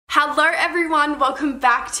Hello everyone, welcome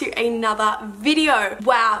back to another video.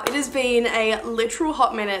 Wow, it has been a literal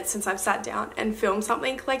hot minute since I've sat down and filmed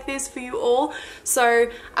something like this for you all.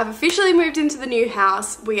 So I've officially moved into the new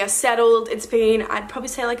house. We are settled. It's been, I'd probably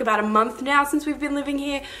say like about a month now since we've been living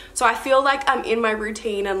here. So I feel like I'm in my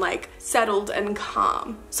routine and like settled and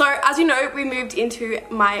calm. So as you know, we moved into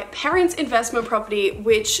my parents' investment property,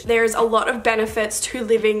 which there's a lot of benefits to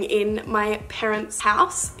living in my parents'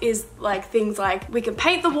 house. Is like things like we can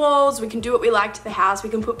paint the walls, we can do what we like to the house, we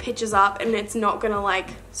can put pictures up and it's not gonna like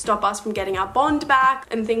stop us from getting our bond back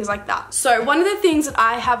and things like that. So one of the things that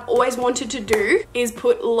I have always wanted to do is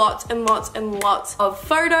put lots and lots and lots of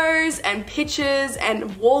photos and pictures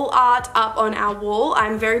and wall art up on our wall.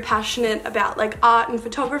 I'm very passionate about like art and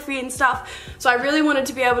photography and stuff, so I really wanted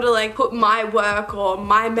to be able to like put my work or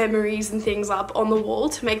my memories and things up on the wall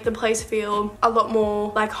to make the place feel a lot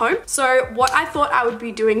more like home. So what I thought I would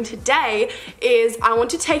be doing today is I want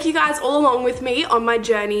to take you guys all along with me on my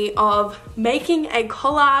journey of making a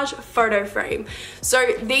collage photo frame.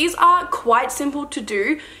 So these are quite simple to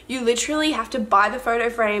do. You literally have to buy the photo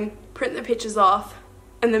frame, print the pictures off,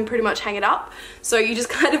 and then pretty much hang it up. So you just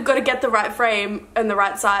kind of got to get the right frame and the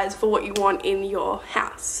right size for what you want in your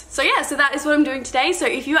house. So yeah, so that is what I'm doing today. So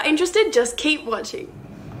if you are interested, just keep watching.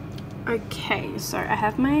 Okay, so I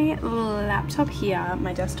have my laptop here.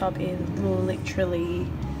 My desktop is literally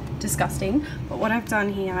disgusting, but what I've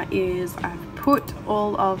done here is I've put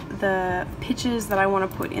all of the pictures that I want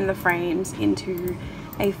to put in the frames into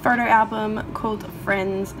a photo album called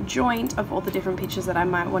Friends Joint of all the different pictures that I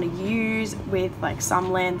might want to use, with like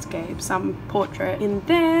some landscape, some portrait in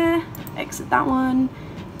there. Exit that one,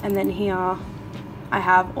 and then here I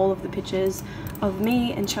have all of the pictures of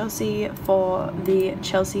me and Chelsea for the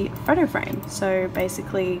Chelsea photo frame. So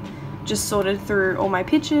basically just sorted through all my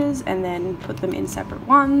pictures and then put them in separate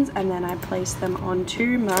ones, and then I place them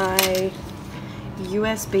onto my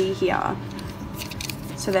USB here.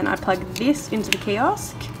 So then I plug this into the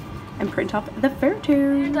kiosk and print off the photo.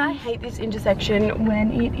 And I hate this intersection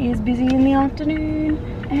when it is busy in the afternoon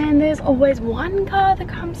and there's always one car that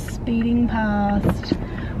comes speeding past.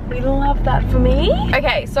 We love that for me.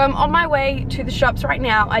 Okay, so I'm on my way to the shops right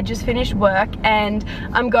now. I just finished work and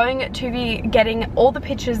I'm going to be getting all the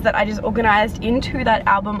pictures that I just organized into that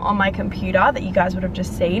album on my computer that you guys would have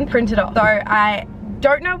just seen printed off. So I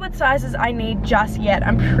don't know what sizes I need just yet.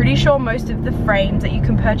 I'm pretty sure most of the frames that you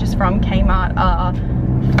can purchase from Kmart are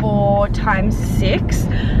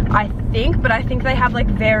 4x6, I think, but I think they have like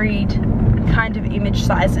varied kind of image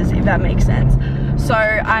sizes, if that makes sense. So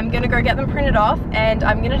I'm gonna go get them printed off and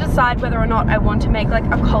I'm gonna decide whether or not I want to make like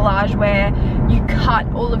a collage where you cut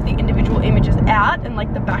all of the individual images out and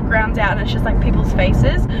like the backgrounds out and it's just like people's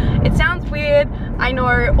faces. It sounds weird, I know,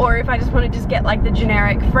 or if I just want to just get like the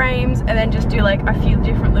generic frames and then just do like a few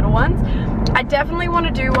different little ones. I definitely want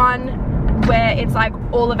to do one where it's like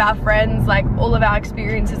all of our friends, like all of our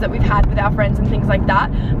experiences that we've had with our friends and things like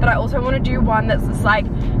that, but I also want to do one that's just like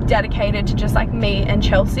dedicated to just like me and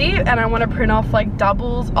Chelsea, and I want to print off like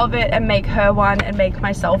doubles of it and make her one and make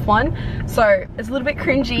myself one. So it's a little bit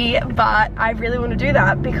cringy, but I really want to do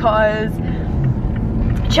that because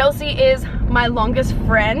Chelsea is my longest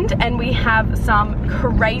friend and we have some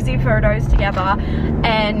crazy photos together,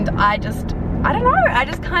 and I don't know, I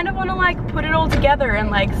just kind of want to like put it all together and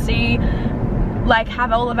like see, like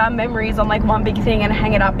have all of our memories on like one big thing and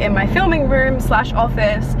hang it up in my filming room /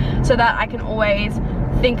 office so that I can always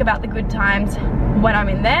think about the good times when I'm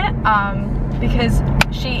in there, because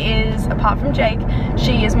she is, apart from Jake,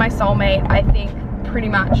 she is my soulmate. I think pretty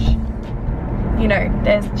much, you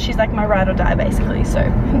know, she's like my ride or die basically, so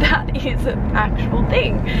that is an actual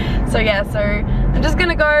thing. So yeah, so I'm just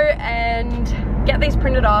gonna go and get these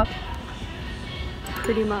printed off.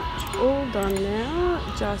 Pretty much all done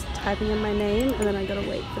now, just typing in my name and then I gotta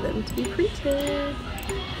wait for them to be printed.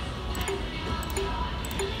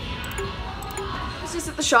 I was just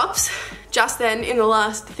at the shops just then in the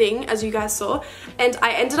last thing, as you guys saw, and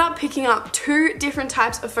I ended up picking up 2 different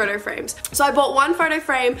types of photo frames. So I bought one photo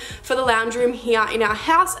frame for the lounge room here in our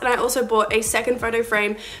house, and I also bought a second photo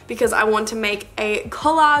frame because I want to make a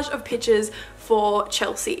collage of pictures for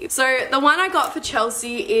Chelsea. So the one I got for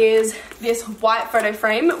Chelsea is this white photo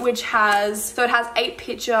frame, which has 8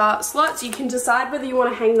 picture slots. You can decide whether you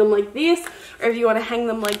want to hang them like this or if you want to hang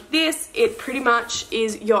them like this. It pretty much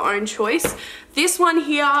is your own choice. This one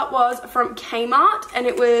here was from Kmart and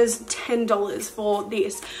it was $10 for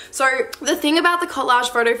this. So the thing about the collage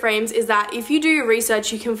photo frames is that if you do your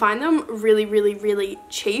research, you can find them really, really, really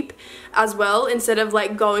cheap as well, instead of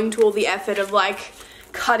like going to all the effort of like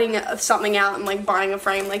cutting something out and like buying a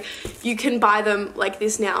frame. Like you can buy them like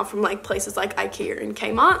this now from like places like IKEA and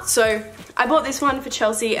Kmart. So I bought this one for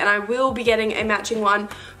Chelsea and I will be getting a matching one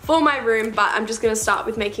for my room, but I'm just gonna start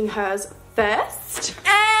with making hers first.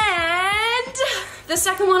 And the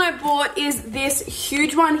second one I bought is this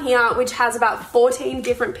huge one here, which has about 14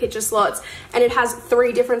 different picture slots, and it has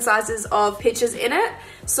 3 different sizes of pictures in it.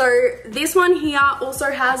 So this one here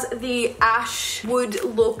also has the ash wood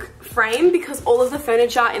look frame, because all of the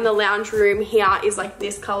furniture in the lounge room here is like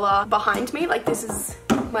this color behind me. Like this is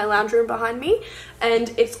my lounge room behind me, and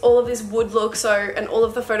it's all of this wood look. So, and all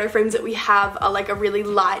of the photo frames that we have are like a really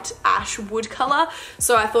light ash wood color.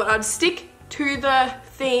 So I thought I'd stick to the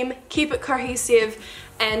theme, keep it cohesive,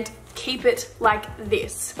 and keep it like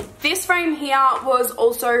this. This frame here was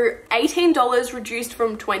also $18, reduced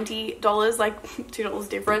from $20, like $2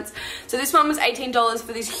 difference. So this one was $18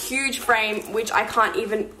 for this huge frame, which I can't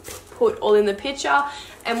even put all in the picture.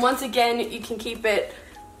 And once again, you can keep it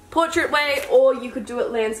portrait way, or you could do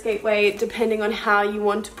it landscape way, depending on how you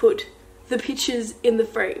want to put the pictures in the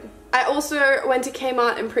frame. I also went to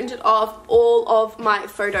Kmart and printed off all of my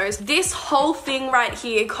photos. This whole thing right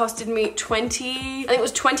here costed me I think it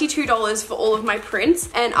was $22 for all of my prints.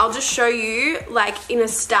 And I'll just show you like in a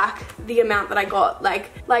stack the amount that I got.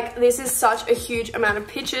 Like this is such a huge amount of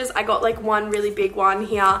pictures. I got like one really big one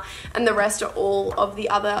here, and the rest are all of the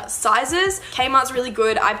other sizes. Kmart's really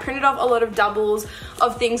good. I printed off a lot of doubles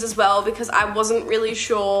of things as well, because I wasn't really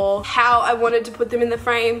sure how I wanted to put them in the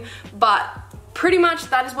frame, but pretty much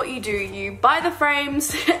that is what you do. You buy the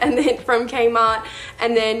frames and then from Kmart,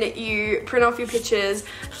 and then you print off your pictures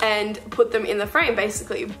and put them in the frame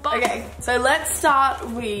basically. But okay, so let's start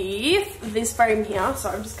with this frame here. So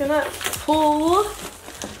I'm just gonna pull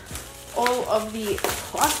all of the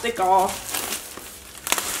plastic off.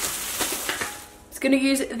 Just gonna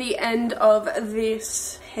use the end of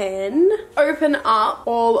this pen, open up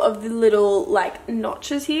all of the little like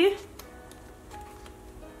notches here.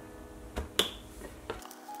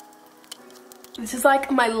 This is like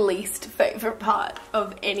my least favorite part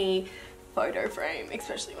of any photo frame,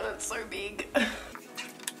 especially when it's so big.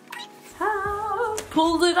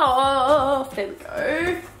 Pulled it off. There we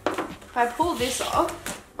go. If I pull this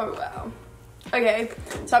off, oh wow. Okay,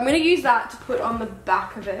 so I'm gonna use that to put on the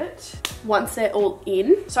back of it once they're all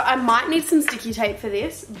in. So I might need some sticky tape for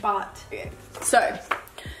this, but okay. So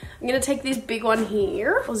I'm gonna take this big one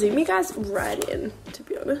here. I'll zoom you guys right in, to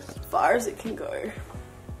be honest, as far as it can go.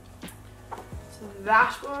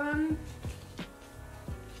 That one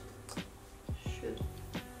should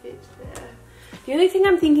fit there. The only thing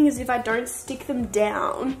I'm thinking is if I don't stick them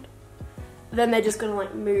down, then they're just gonna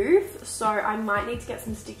like move. So I might need to get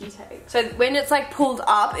some sticky tape. So when it's like pulled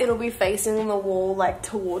up, it'll be facing the wall like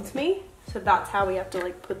towards me. So that's how we have to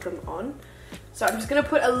like put them on. So I'm just gonna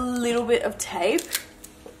put a little bit of tape,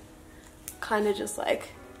 kind of just like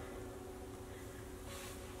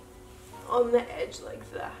on the edge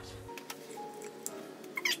like that.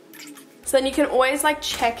 So then you can always like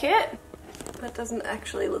check it. That doesn't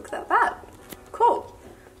actually look that bad. Cool.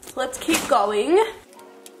 So let's keep going.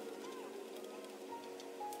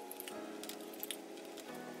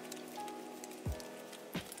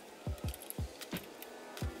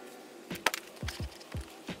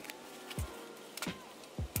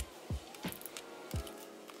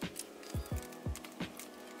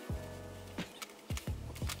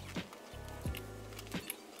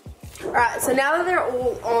 Alright, so now that they're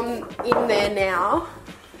all in there now,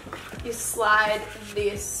 you slide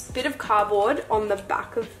this bit of cardboard on the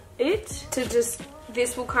back of it to just,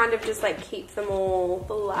 this will kind of just like keep them all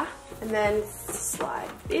flat. And then slide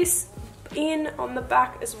this in on the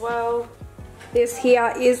back as well. This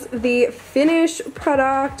here is the finished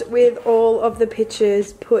product with all of the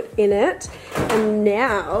pictures put in it. And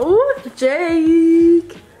now,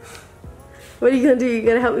 Jake, what are you gonna do? You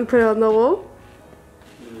gonna help me put it on the wall?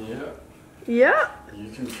 Yeah. You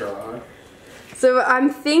can try. So I'm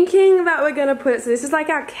thinking that we're gonna put it, so this is like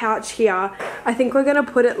our couch here. I think we're gonna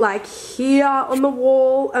put it like here on the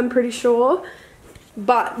wall, I'm pretty sure.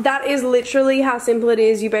 But that is literally how simple it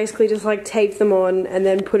is. You basically just like tape them on and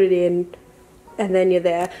then put it in, and then you're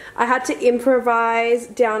there. I had to improvise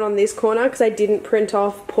down on this corner because I didn't print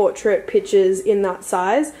off portrait pictures in that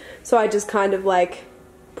size. So I just kind of like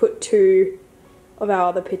put 2 of our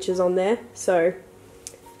other pictures on there. So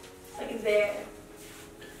like there.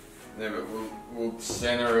 Yeah, but we'll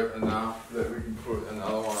center it enough that we can put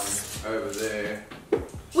another one over there.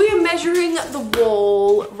 We are measuring the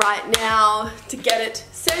wall right now to get it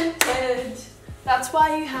centered. That's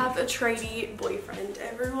why you have a tradie boyfriend,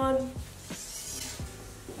 everyone.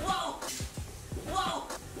 Whoa! Whoa!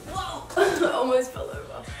 Whoa! Almost fell over.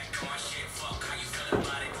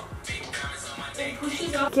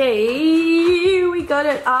 Okay, we got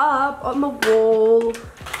it up on the wall.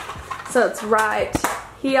 So it's right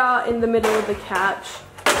here in the middle of the couch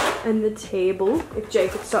and the table. If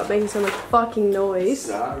Jake could stop making so much fucking noise.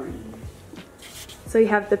 Sorry. So you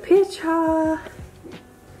have the picture.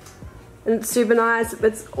 And it's super nice.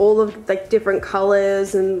 It's all of like different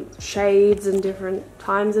colors and shades and different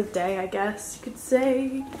times of day, I guess you could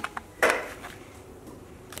say.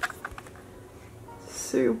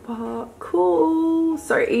 Super cool.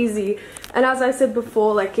 So easy. And as I said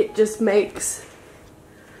before, like it just makes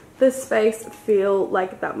the space feel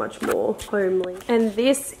like that much more homely. And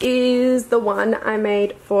this is the one I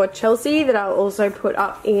made for Chelsea that I'll also put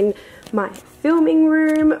up in my filming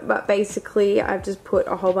room, but basically I've just put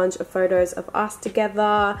a whole bunch of photos of us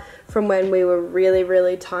together from when we were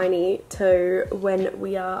really tiny to when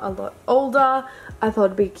we are a lot older. I thought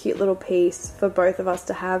it'd be a cute little piece for both of us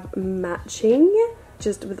to have matching,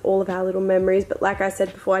 just with all of our little memories. But like I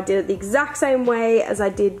said before, I did it the exact same way as I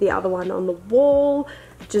did the other one on the wall,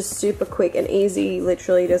 just super quick and easy.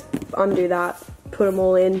 Literally just undo that, put them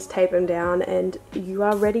all in, tape them down, and you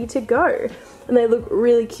are ready to go. And they look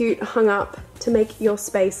really cute hung up to make your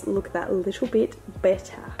space look that little bit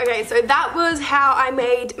better. Okay, so that was how I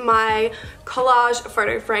made my collage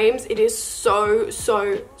photo frames. It is so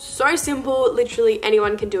simple. Literally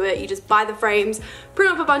anyone can do it. You just buy the frames,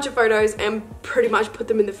 print up a bunch of photos, and pretty much put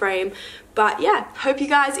them in the frame. But yeah, hope you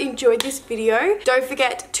guys enjoyed this video. Don't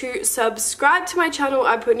forget to subscribe to my channel.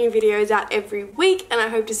 I put new videos out every week, and I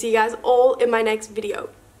hope to see you guys all in my next video.